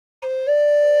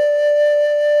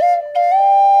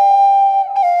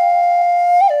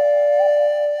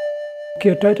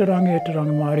Kia tautarangi e te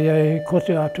rangi Māori e, ko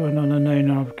te atua nana nei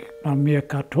ngā mea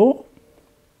katoa.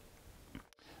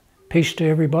 Peace to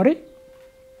everybody,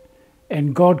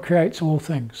 and God creates all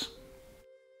things.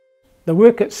 The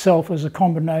work itself is a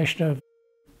combination of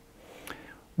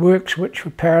works which were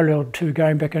parallel to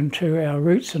going back into our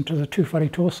roots, into the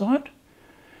Tūwharetoa side,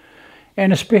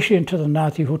 and especially into the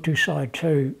Ngāti Hotu side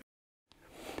too.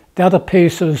 The other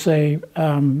piece is a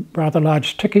rather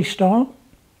large tiki style,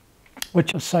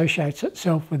 which associates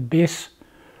itself with Bess,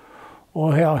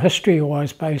 or our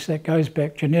history-wise base that goes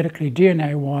back genetically,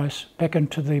 DNA-wise, back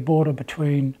into the border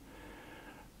between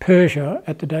Persia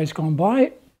at the days gone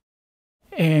by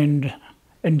and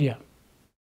India,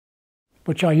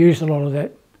 which I used a lot of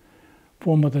that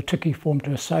form of the tiki form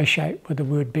to associate with the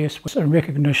word Bess, in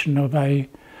recognition of a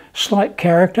slight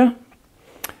character.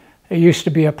 It used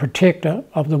to be a protector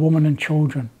of the women and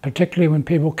children, particularly when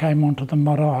people came onto the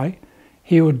marae.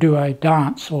 He would do a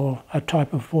dance or a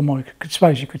type of form, or I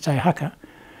suppose you could say haka,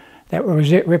 that would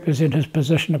represent his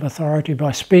position of authority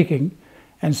by speaking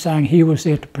and saying he was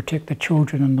there to protect the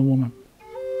children and the women.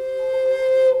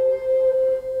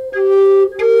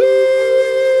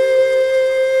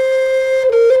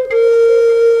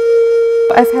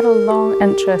 I've had a long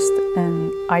interest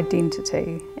in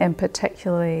identity, and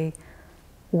particularly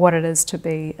what it is to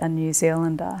be a New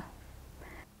Zealander.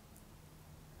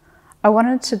 I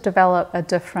wanted to develop a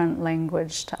different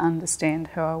language to understand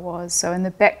who I was. So in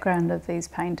the background of these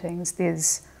paintings,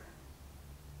 there's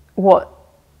what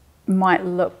might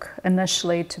look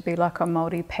initially to be like a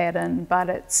Māori pattern, but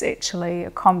it's actually a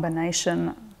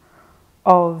combination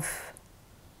of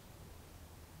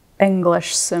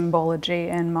English symbology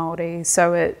and Māori,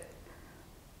 so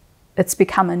it's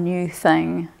become a new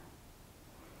thing,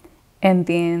 and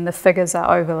then the figures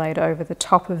are overlaid over the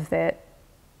top of that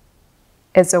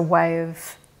as a way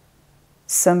of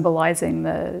symbolising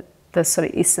the sort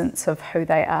of essence of who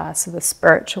they are, so the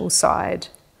spiritual side.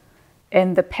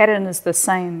 And the pattern is the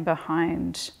same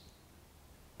behind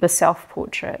the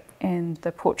self-portrait and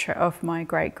the portrait of my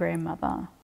great-grandmother.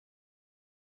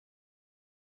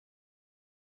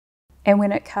 And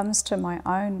when it comes to my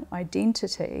own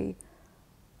identity,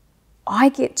 I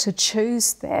get to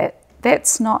choose that.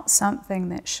 That's not something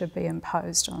that should be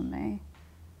imposed on me.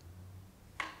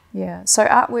 Yeah, so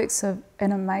artwork's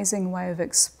an amazing way of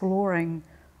exploring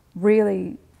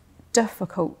really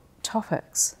difficult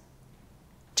topics,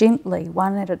 gently,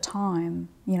 one at a time,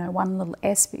 you know, one little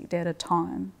aspect at a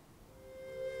time.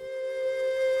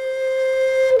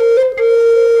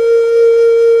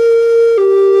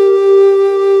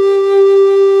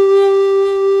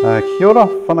 Kia ora,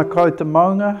 whanakau te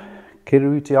maunga, ke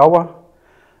rū te awa,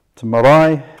 te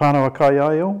marae, whānau kai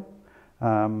aio,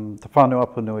 te whānau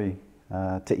apanui,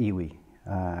 te iwi,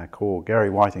 ko Gary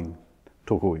Whiting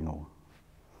tōku ingoa.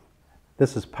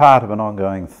 This is part of an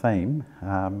ongoing theme.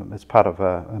 It's part of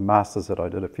a master's that I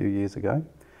did a few years ago.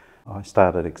 I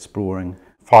started exploring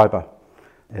fibre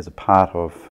as a part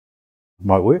of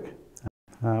my work.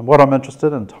 What I'm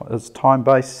interested in is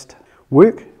time-based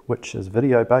work, which is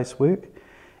video-based work.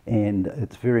 And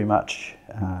it's very much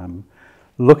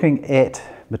looking at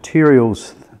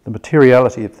materials, the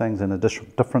materiality of things in a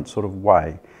different sort of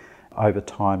way over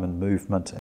time and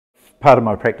movement. Part of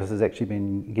my practice has actually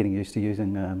been getting used to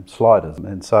using sliders,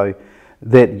 and so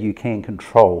that you can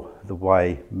control the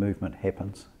way movement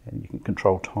happens, and you can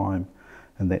control time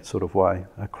in that sort of way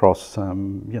across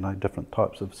you know, different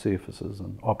types of surfaces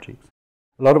and objects.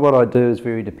 A lot of what I do is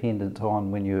very dependent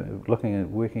on when you're looking at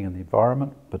working in the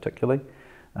environment, particularly.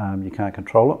 You can't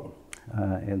control it,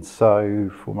 and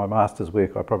so for my master's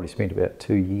work I probably spent about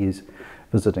 2 years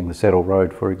visiting the Saddle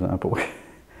Road, for example,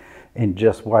 and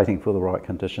just waiting for the right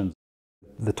conditions.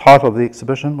 The title of the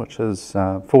exhibition, which is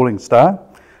Falling Star,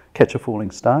 Catch a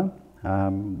Falling Star,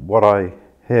 what I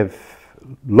have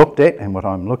looked at and what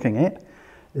I'm looking at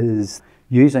is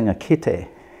using a kete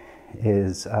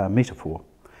as a metaphor.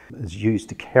 It's used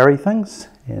to carry things,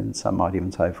 and some might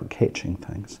even say for catching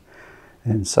things.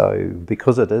 And so,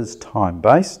 because it is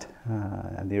time-based,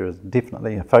 and there is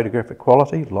definitely a photographic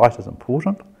quality, light is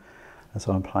important, and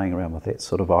so I'm playing around with that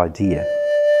sort of idea.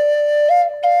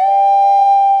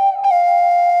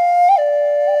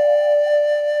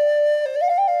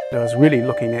 I was really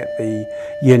looking at the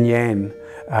yin-yang,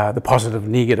 the positive,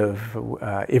 negative,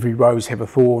 every rose have a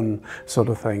thorn sort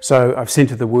of thing. So I've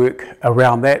centred the work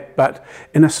around that, but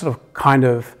in a sort of kind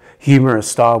of humorous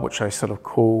style, which I sort of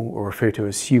call or refer to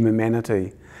as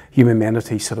humanity.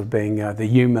 Humanity sort of being the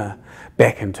humour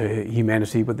back into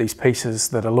humanity with these pieces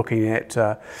that are looking at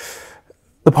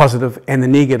the positive and the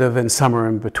negative and some are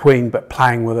in between, but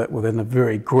playing with it within a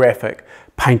very graphic,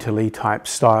 painterly type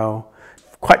style.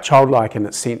 quite childlike in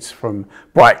its sense, from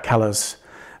bright colours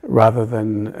rather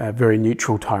than very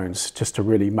neutral tones, just to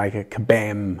really make a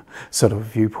kabam sort of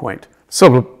viewpoint.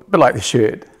 Sort of a bit like the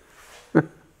shirt.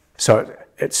 So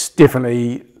it's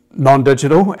definitely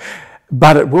non-digital,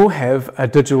 but it will have a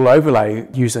digital overlay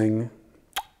using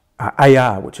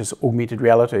AR, which is augmented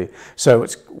reality. So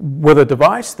it's with a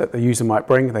device that the user might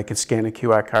bring, they can scan a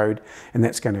QR code, and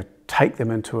that's going to take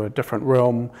them into a different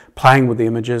realm, playing with the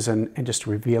images and just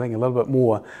revealing a little bit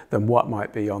more than what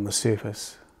might be on the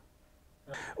surface.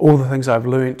 All the things I've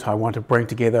learnt, I want to bring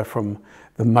together, from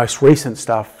the most recent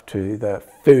stuff to the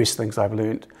first things I've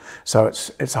learnt. So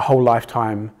it's a whole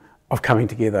lifetime of coming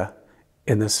together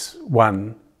in this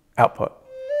one output.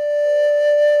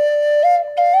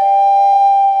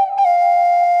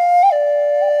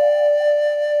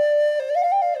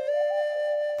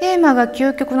 テーマが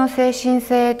究極の精神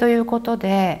性ということ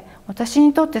で、私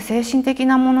にとって精神的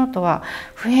なものとは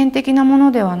普遍的なも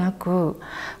のではなく、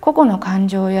個々の感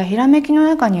情やひらめきの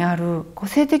中にある個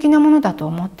性的なものだと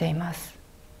思っています。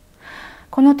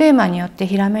このテーマによって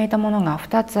ひらめいたものが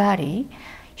2つあり、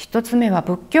1つ目は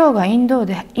仏教がインド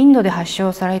で発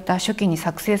祥された初期に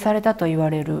作成されたといわ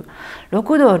れる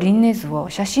六道輪廻図を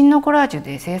写真のコラージュ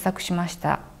で制作しまし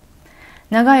た。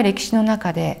長い歴史の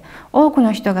中で多く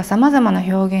の人がさまざまな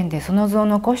表現でその図を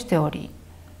残しており、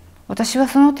私は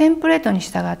そのテンプレートに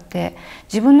従って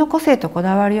自分の個性とこ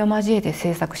だわりを交えて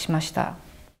制作しました。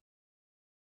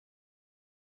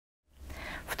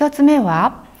2つ目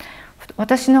は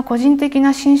私の個人的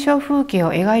な心象風景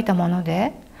を描いたもの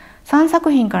で、3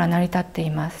作品から成り立ってい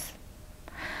ます。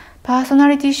パーソナ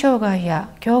リティ障害や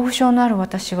恐怖症のある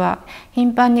私は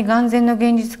頻繁に眼前の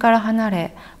現実から離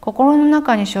れ、心の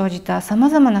中に生じたさま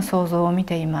ざまな想像を見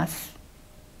ています。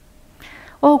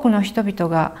多くの人々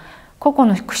が個々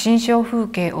の心象風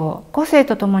景を個性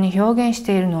とともに表現し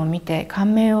ているのを見て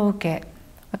感銘を受け、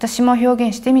私も表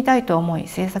現してみたいと思い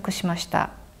制作しました。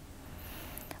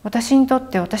私にとっ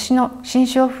て私の心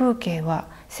象風景は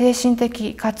精神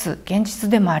的かつ現実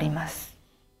でもあります。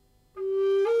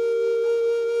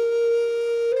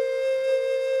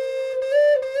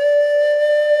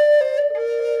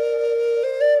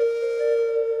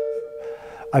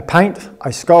I paint,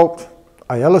 I sculpt,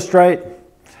 I illustrate,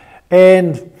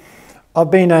 and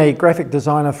I've been a graphic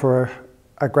designer for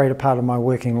a greater part of my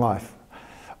working life.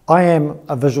 I am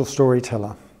a visual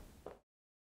storyteller.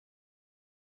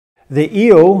 The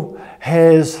eel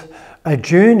has a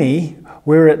journey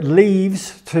where it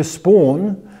leaves to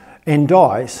spawn and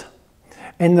dies.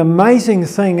 And the amazing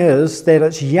thing is that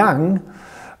its young,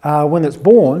 when it's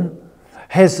born,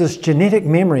 has this genetic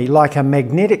memory like a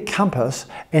magnetic compass,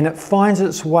 and it finds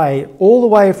its way all the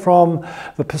way from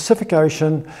the Pacific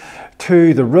Ocean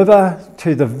to the river,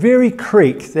 to the very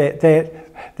creek that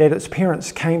its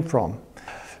parents came from.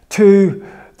 To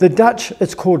the Dutch,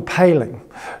 it's called paling.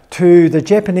 To the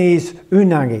Japanese,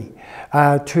 unagi.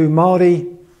 To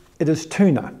Māori, it is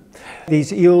tuna.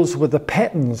 These eels were the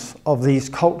patterns of these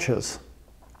cultures.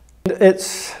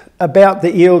 It's about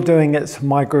the eel doing its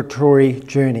migratory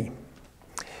journey.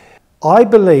 I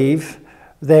believe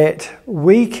that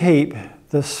we keep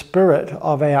the spirit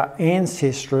of our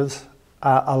ancestors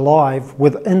alive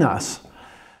within us.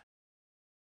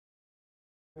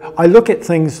 I look at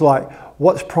things like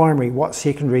what's primary, what's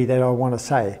secondary that I want to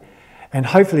say, and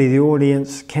hopefully the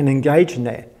audience can engage in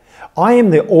that. I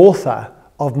am the author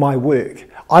of my work.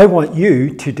 I want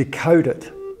you to decode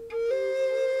it.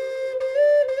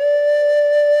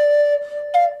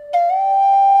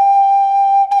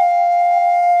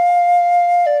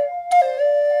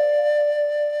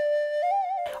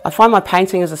 I find my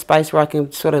painting is a space where I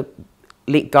can sort of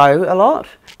let go a lot,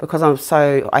 because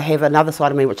I have another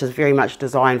side of me which is very much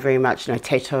design, very much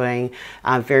tattooing,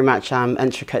 very much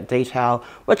intricate detail,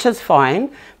 which is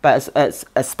fine, but it's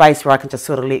a space where I can just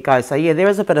sort of let go. So yeah, there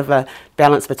is a bit of a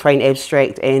balance between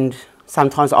abstract and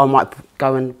sometimes I might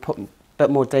go and put a bit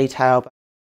more detail.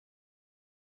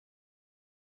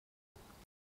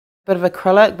 Bit of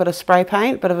acrylic, bit of spray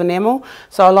paint, bit of enamel.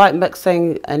 So I like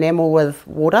mixing enamel with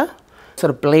water. Sort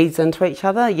of bleeds into each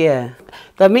other, yeah.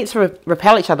 They're meant to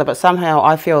repel each other, but somehow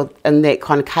I feel in that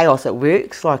kind of chaos it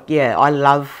works. Like, yeah, I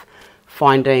love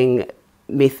finding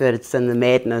methods in the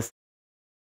madness.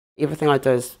 Everything I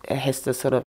do it has to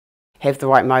sort of have the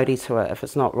right modi to it. If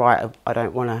it's not right, I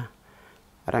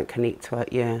don't connect to it,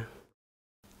 yeah.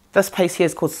 This piece here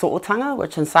is called So'otanga,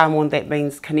 which in Samoan that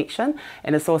means connection,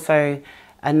 and it's also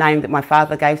a name that my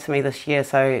father gave to me this year.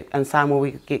 So in Samoa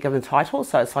we get given titles,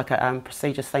 so it's like a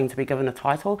prestigious thing to be given a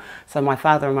title. So my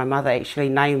father and my mother actually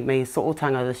named me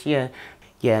So'otanga this year.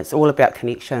 Yeah, it's all about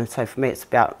connection. So for me it's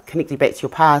about connecting back to your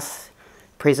past,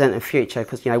 present and future,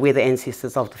 because you know we're the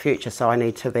ancestors of the future, so I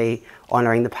need to be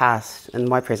honouring the past in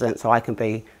my present so I can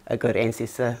be a good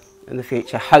ancestor in the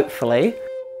future, hopefully.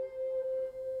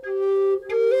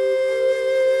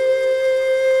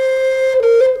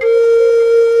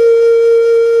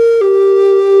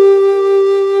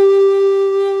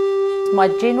 My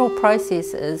general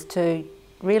process is to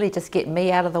really just get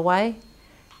me out of the way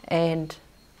and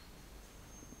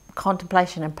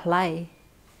contemplation and play,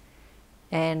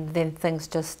 and then things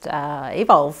just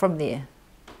evolve from there.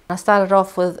 I started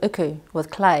off with uku, with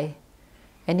clay,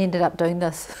 and ended up doing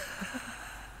this.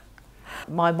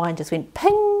 My mind just went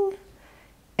ping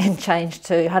and changed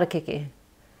to harakeke,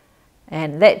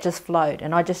 and that just flowed,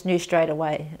 and I just knew straight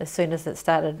away as soon as it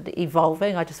started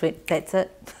evolving. I just went, that's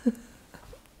it.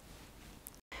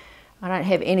 I don't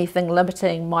have anything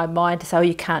limiting my mind to say, oh,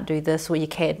 you can't do this, or you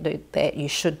can't do that, you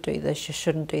should do this, you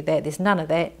shouldn't do that. There's none of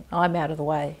that. I'm out of the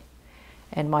way.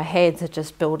 And my hands are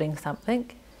just building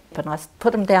something. And I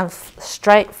put them down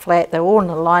straight, flat, they're all in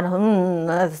a line.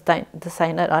 This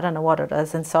ain't it, I don't know what it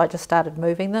is. And so I just started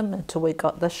moving them until we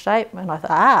got this shape. And I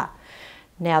thought,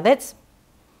 now that's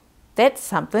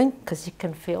something, because you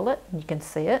can feel it and you can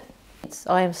see it.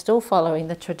 I am still following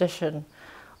the tradition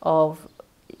of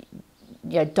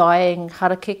dyeing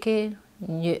harakeke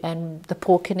and the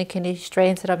pōkinekine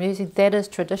strands that I'm using. That is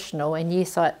traditional, and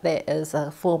yes, that is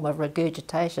a form of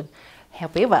regurgitation.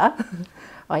 However,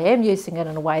 I am using it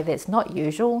in a way that's not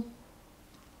usual.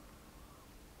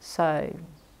 So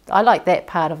I like that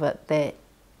part of it, that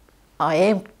I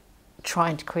am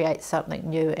trying to create something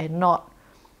new and not,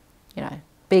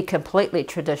 be completely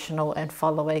traditional and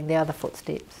following the other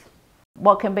footsteps.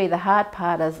 What can be the hard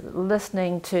part is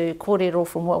listening to kōrero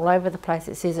from all over the place.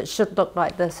 It says it should look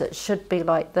like this, it should be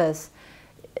like this,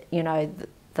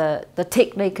 the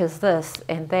technique is this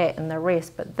and that and the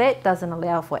rest, but that doesn't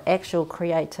allow for actual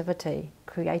creativity,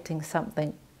 creating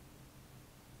something,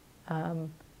 I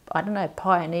don't know,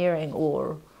 pioneering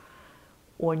or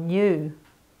new.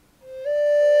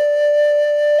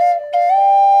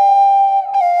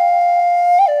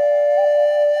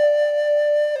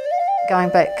 Going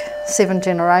back 7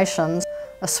 generations,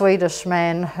 a Swedish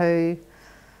man who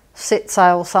set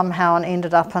sail somehow and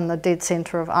ended up in the dead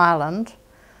centre of Ireland,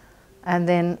 and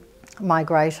then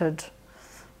migrated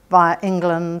via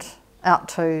England out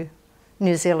to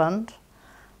New Zealand.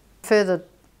 Further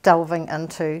delving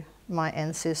into my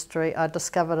ancestry, I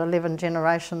discovered 11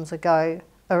 generations ago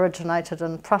originated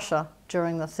in Prussia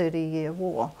during the 30-year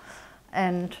war,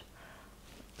 and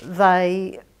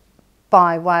they,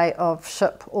 by way of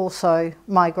ship, also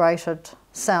migrated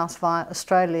south via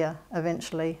Australia,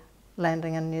 eventually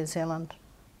landing in New Zealand.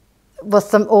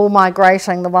 With them all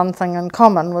migrating, the one thing in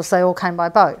common was they all came by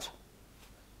boat.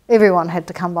 Everyone had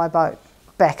to come by boat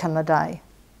back in the day.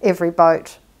 Every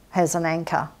boat has an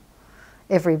anchor.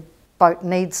 Every boat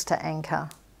needs to anchor.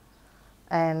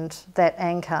 And that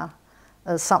anchor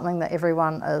is something that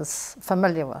everyone is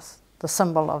familiar with. The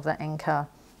symbol of the anchor,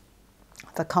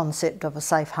 the concept of a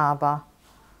safe harbour,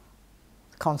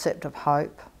 the concept of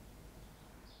hope.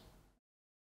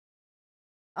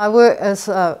 I work as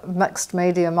a mixed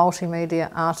media,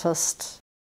 multimedia artist.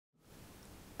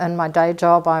 In my day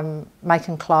job I'm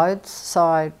making clothes, so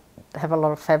I have a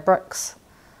lot of fabrics,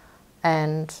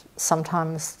 and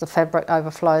sometimes the fabric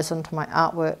overflows into my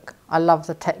artwork. I love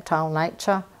the tactile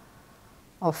nature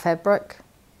of fabric,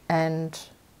 and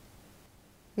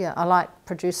yeah, I like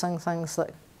producing things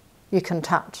that you can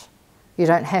touch. You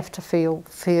don't have to feel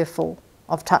fearful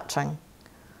of touching,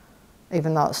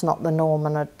 even though it's not the norm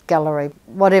in a gallery.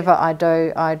 Whatever I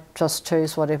do, I just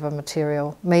choose whatever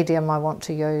medium I want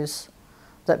to use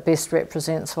that best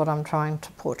represents what I'm trying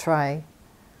to portray.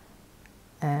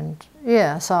 And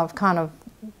yeah, so I've kind of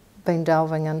been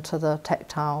delving into the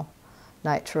tactile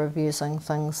nature of using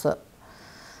things that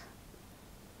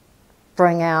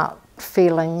bring out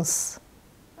feelings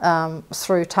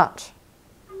through touch.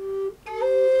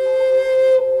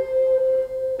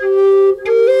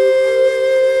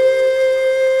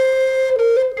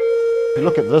 If you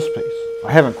look at this piece,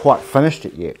 I haven't quite finished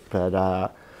it yet,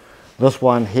 but this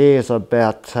one here is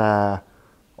about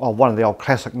one of the old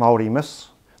classic Māori myths.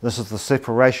 This is the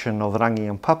separation of rangi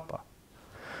and papa.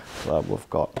 So we've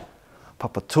got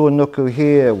Papa Tuanuku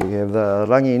here, we have the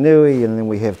rangi nui, and then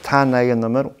we have Tānei in the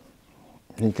middle.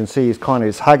 And you can see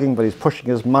he's hugging, but he's pushing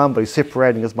his mum, but he's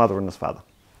separating his mother and his father.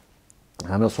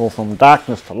 And it's all from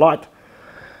darkness to light.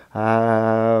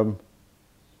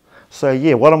 So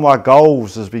yeah, one of my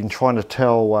goals has been trying to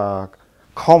tell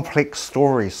complex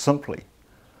stories simply.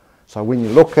 So when you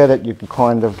look at it, you can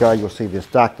kind of go, you'll see there's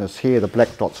darkness here, the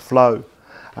black dots flow.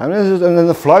 And then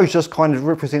the flow just kind of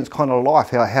represents kind of life,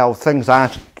 how things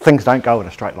don't go in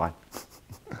a straight line.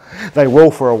 They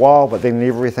will for a while, but then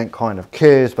everything kind of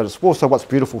curves, but it's also what's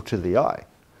beautiful to the eye.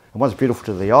 And what's beautiful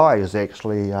to the eye is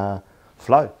actually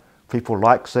flow. People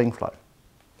like seeing flow.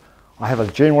 I have a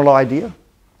general idea,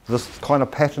 this kind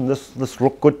of pattern, this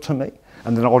look good to me,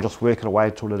 and then I'll just work it away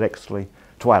till it actually,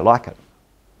 till I like it.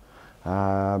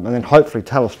 And then hopefully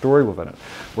tell a story within it.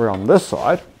 Where on this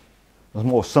side, it's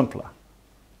more simpler.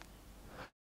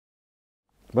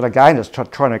 But again, it's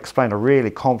trying to explain a really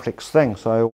complex thing.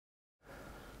 So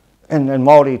in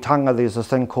Māori tanga, there's this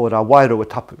thing called Wairua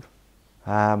tapu,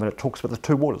 and it talks about the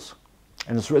two waters.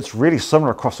 And it's really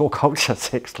similar across all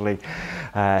cultures, actually.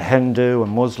 Hindu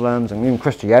and Muslims, and in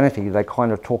Christianity, they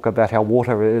kind of talk about how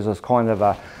water is as kind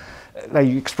of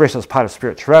they express as part of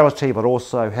spirituality, but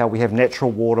also how we have natural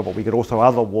water, but we get also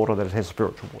other water that has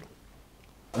spiritual water.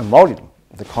 In Māori,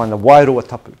 the kind of wairua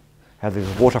tapu, how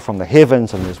there's water from the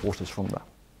heavens and there's waters from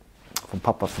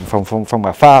Papa, from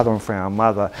our father and from our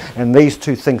mother, and these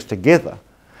two things together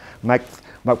make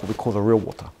what we call the real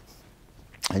water.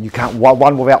 And you can't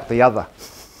one without the other.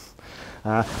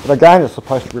 But again, it's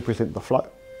supposed to represent the flow.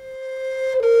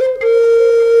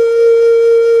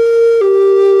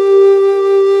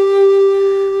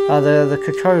 The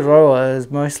Kikoroa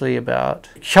is mostly about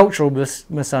cultural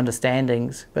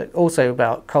misunderstandings, but also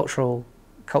about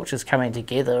cultures coming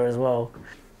together as well.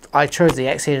 I chose the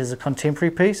axe head as a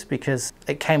contemporary piece because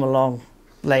it came along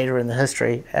later in the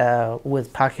history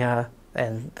with Pākehā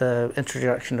and the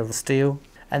introduction of the steel.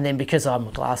 And then because I'm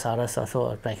a glass artist, I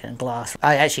thought I'd make it in glass.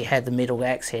 I actually had the metal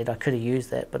axe head. I could have used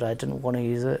that, but I didn't want to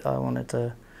use it. I wanted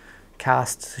to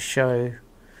cast to show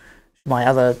my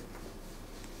other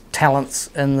talents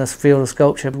in this field of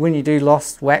sculpture. When you do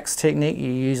lost wax technique,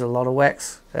 you use a lot of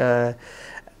wax.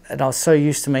 And I was so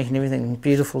used to making everything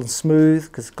beautiful and smooth,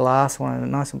 because glass, I wanted it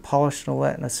nice and polished and all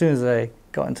that. And as soon as I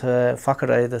got into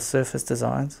whakare, the surface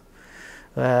designs,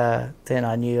 then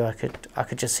I knew I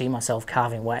could just see myself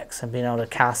carving wax and being able to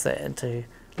cast that into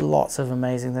lots of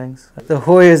amazing things. The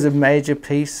Hoi is a major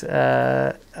piece.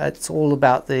 It's all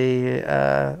about the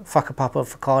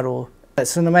whakapapa whakairo.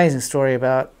 It's an amazing story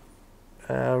about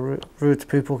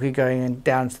Ruatapupoki going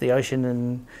down to the ocean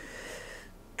and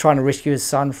trying to rescue his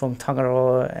son from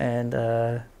Tangaroa,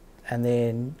 and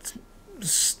then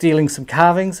stealing some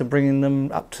carvings and bringing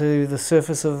them up to the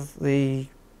surface of the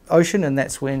ocean, and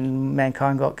that's when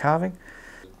mankind got carving.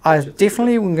 I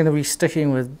definitely am going to be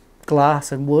sticking with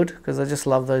glass and wood because I just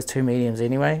love those two mediums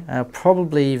anyway. I'll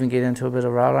probably even get into a bit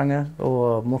of rāranga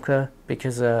or muka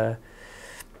because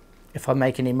if I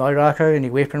make any maurako, any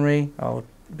weaponry, I'll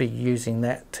be using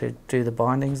that to do the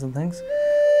bindings and things.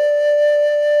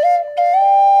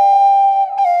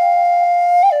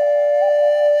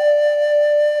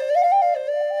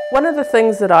 One of the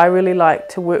things that I really like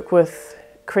to work with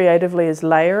creatively is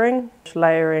layering.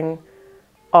 Layering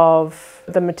of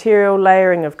the material,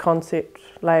 layering of concept,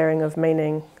 layering of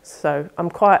meaning. So I'm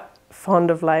quite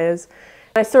fond of layers.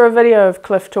 I saw a video of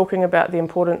Cliff talking about the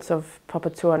importance of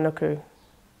papatua nuku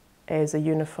as a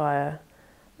unifier,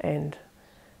 and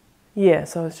yeah,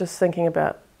 so I was just thinking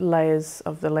about layers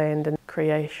of the land and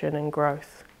creation and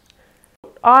growth.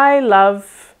 I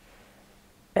love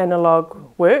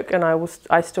analogue work, and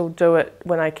I still do it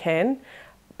when I can,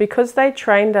 because they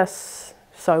trained us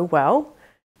so well.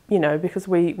 You know, because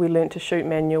we learnt to shoot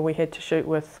manual, we had to shoot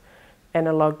with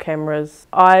analogue cameras.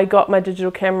 I got my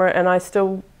digital camera and I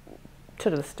still, to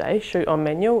this day, shoot on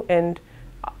manual, and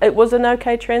it was an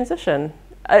okay transition.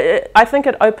 I think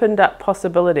it opened up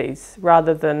possibilities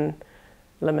rather than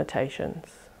limitations.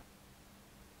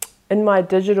 In my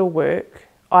digital work,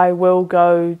 I will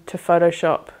go to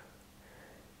Photoshop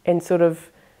and sort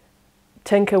of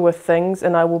tinker with things,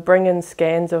 and I will bring in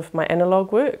scans of my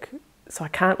analogue work, so I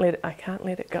can't let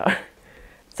it go.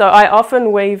 So I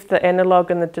often weave the analogue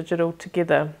and the digital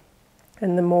together,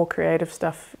 and the more creative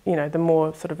stuff, you know, the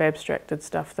more sort of abstracted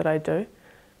stuff that I do,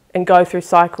 and go through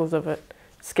cycles of it,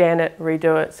 scan it,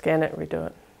 redo it, scan it, redo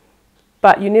it.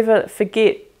 But you never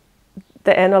forget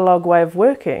the analogue way of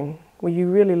working, where you're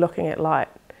really looking at light,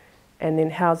 and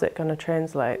then how's it going to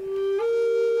translate?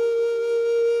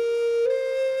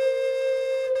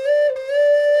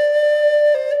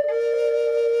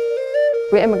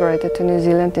 We emigrated to New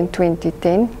Zealand in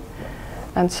 2010,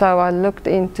 and so I looked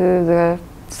into the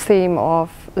theme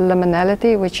of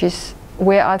liminality, which is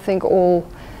where I think all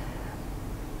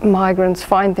migrants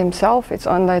find themselves. It's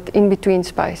on that in-between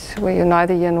space where you're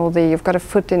neither here nor there. You've got a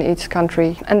foot in each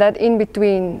country, and that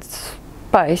in-between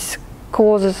space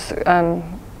causes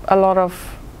a lot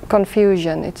of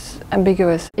confusion, it's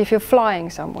ambiguous. If you're flying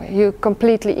somewhere, you're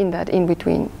completely in that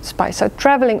in-between space. So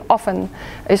traveling often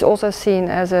is also seen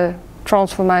as a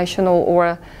transformational or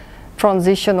a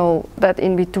transitional, that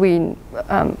in-between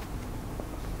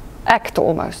act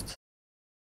almost.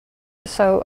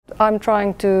 So I'm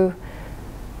trying to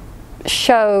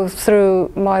show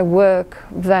through my work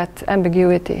that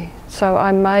ambiguity. So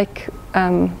I make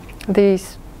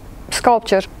these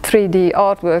sculpture 3D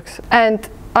artworks, and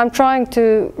I'm trying to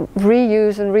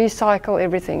reuse and recycle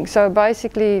everything. So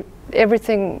basically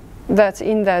everything that's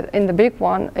in the big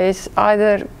one is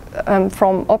either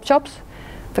from op shops,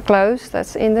 the clothes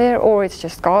that's in there, or it's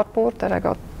just cardboard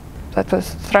that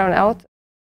was thrown out.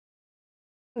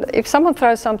 If someone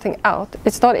throws something out,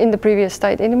 it's not in the previous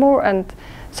state anymore, and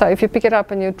so if you pick it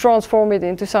up and you transform it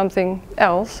into something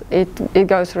else, it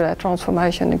goes through that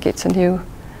transformation and gets a new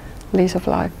lease of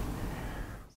life.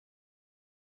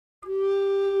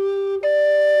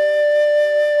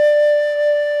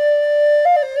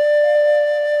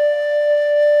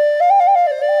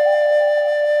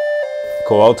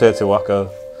 Ko Aotea te waka,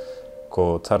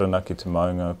 ko Taranaki te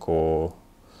maunga, ko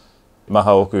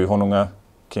maha oku hononga,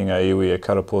 ki ngā iwi e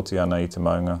karapoti ana i te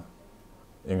maunga.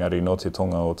 Engari no te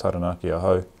tonga o Taranaki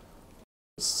ahau.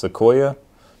 Sequoia,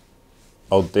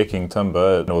 old decking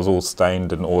timber, it was all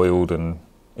stained and oiled and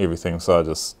everything, so I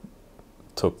just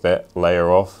took that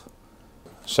layer off,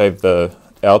 shaved the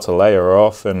outer layer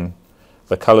off, and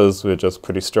the colours were just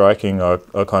pretty striking. I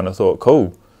kind of thought,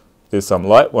 cool, there's some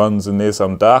light ones and there's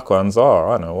some dark ones. Oh,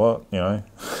 I know what, you know,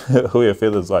 huia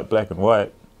feathers like black and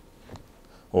white,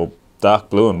 or dark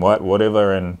blue and white,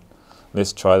 whatever, and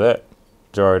let's try that.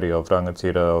 Majority of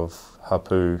rangatira of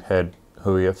hapu had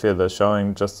huia feather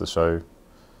showing, just to show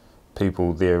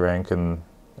people their rank in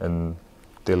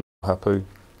their hapu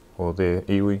or their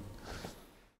iwi.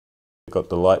 Got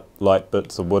the light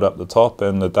bits of wood up the top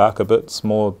and the darker bits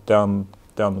more down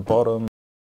the bottom.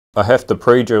 I have to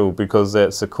pre-drill because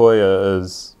that sequoia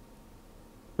is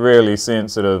really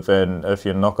sensitive, and if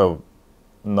you knock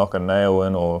a nail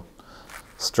in or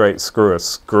straight screw a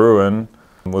screw in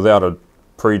without a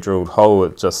pre-drilled hole,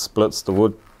 it just splits the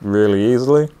wood really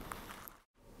easily.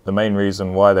 The main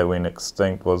reason why they went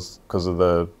extinct was because of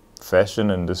the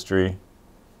fashion industry.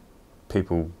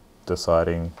 People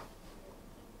deciding,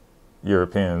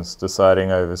 Europeans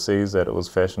deciding overseas that it was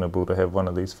fashionable to have one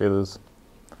of these feathers.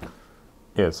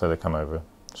 Yeah, so they come over,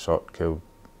 shot, killed,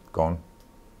 gone.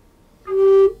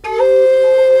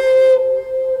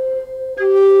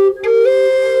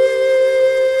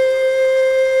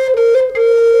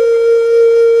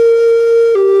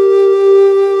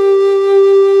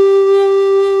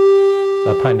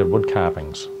 They're painted wood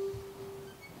carvings.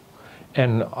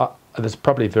 And there's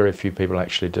probably very few people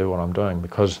actually do what I'm doing,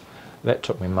 because that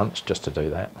took me months just to do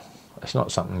that. It's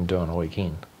not something you do on a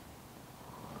weekend.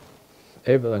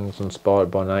 Everything's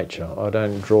inspired by nature. I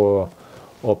don't draw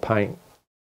or paint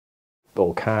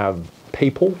or carve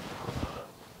people.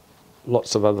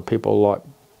 Lots of other people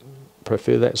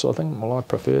prefer that sort of thing. Well, I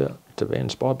prefer to be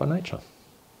inspired by nature.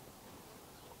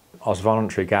 I was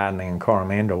voluntary gardening in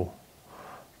Coromandel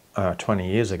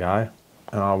 20 years ago,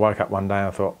 and I woke up one day and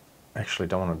I thought, actually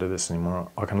don't want to do this anymore.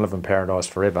 I can live in paradise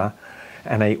forever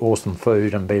and eat awesome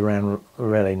food and be around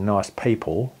really nice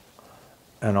people,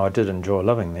 and I did enjoy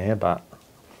living there, but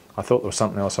I thought there was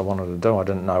something else I wanted to do. I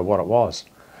didn't know what it was.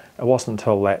 It wasn't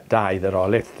until that day that I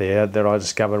left there that I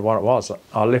discovered what it was.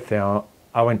 I left there,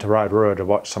 I went to Rotorua to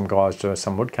watch some guys do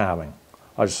some wood carving.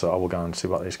 I just thought, I will go and see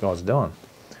what these guys are doing.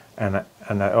 And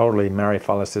the elderly Maori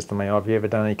fella says to me, have you ever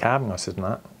done any carving? I said,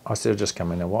 no. I said, just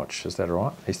come in and watch, is that all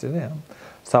right? He said, yeah.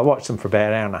 So I watched him for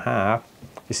about an hour and a half.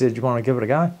 He said, do you want to give it a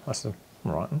go? I said,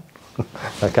 all right.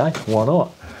 Okay, why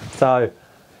not? So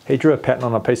he drew a pattern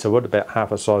on a piece of wood about half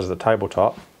the size of the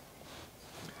tabletop,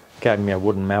 gave me a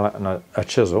wooden mallet and a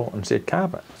chisel and said,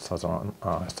 carve it. So I was like,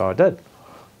 oh, so I did.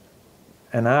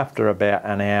 And after about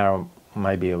an hour,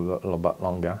 maybe a little bit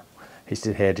longer, he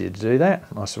said, how did you do that?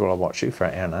 I said, well, I watched you for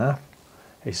an hour and a half.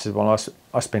 He said, well,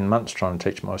 I spend months trying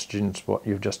to teach my students what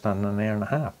you've just done in an hour and a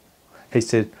half. He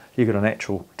said, you've got a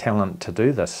natural talent to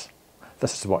do this.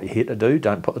 This is what you're here to do,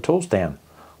 don't put the tools down.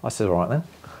 I said, all right then.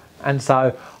 And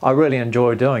so I really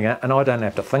enjoy doing it, and I don't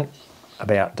have to think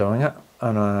about doing it,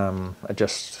 and it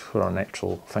just sort of a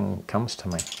natural thing comes to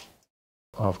me.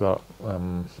 I've got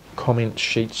comment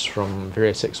sheets from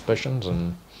various exhibitions,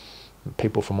 and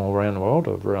people from all around the world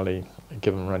have really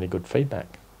given really good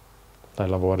feedback. They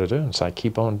love what I do and say,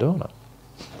 keep on doing it.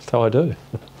 So I do.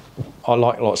 I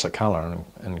like lots of colour,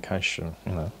 in case you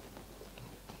know,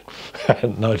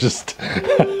 hadn't noticed.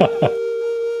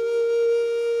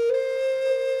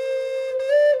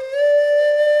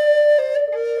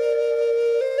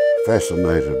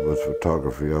 fascinated with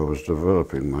photography. I was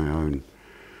developing my own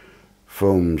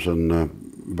films in the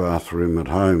bathroom at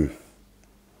home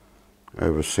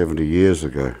over 70 years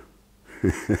ago.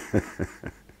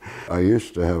 I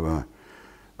used to have a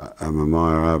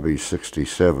Mamiya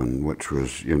RB67, which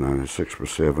was, you know,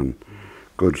 6x7,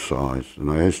 good size,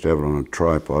 and I used to have it on a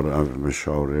tripod over my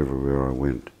shoulder everywhere I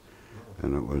went,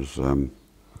 and it was,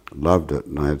 loved it,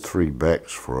 and I had 3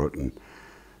 backs for it, and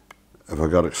if I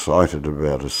got excited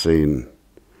about a scene,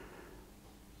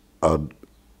 I'd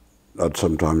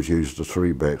sometimes use the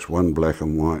 3 backs, 1 black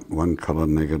and white, 1 colour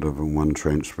negative and 1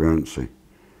 transparency.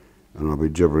 And I'll be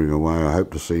gibbering away. I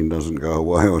hope the scene doesn't go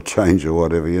away or change or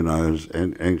whatever, you know,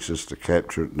 anxious to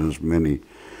capture it in as many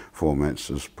formats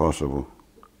as possible.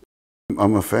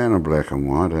 I'm a fan of black and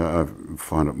white. I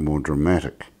find it more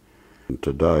dramatic. And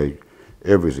today,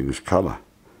 everything's colour,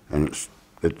 and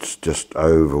it's just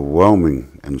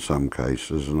overwhelming in some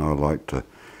cases, and I like to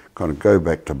kind of go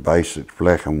back to basics,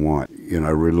 black and white, you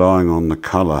know, relying on the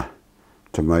colour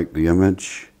to make the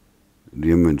image.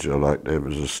 The image I like to have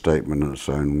as a statement in its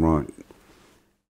own right.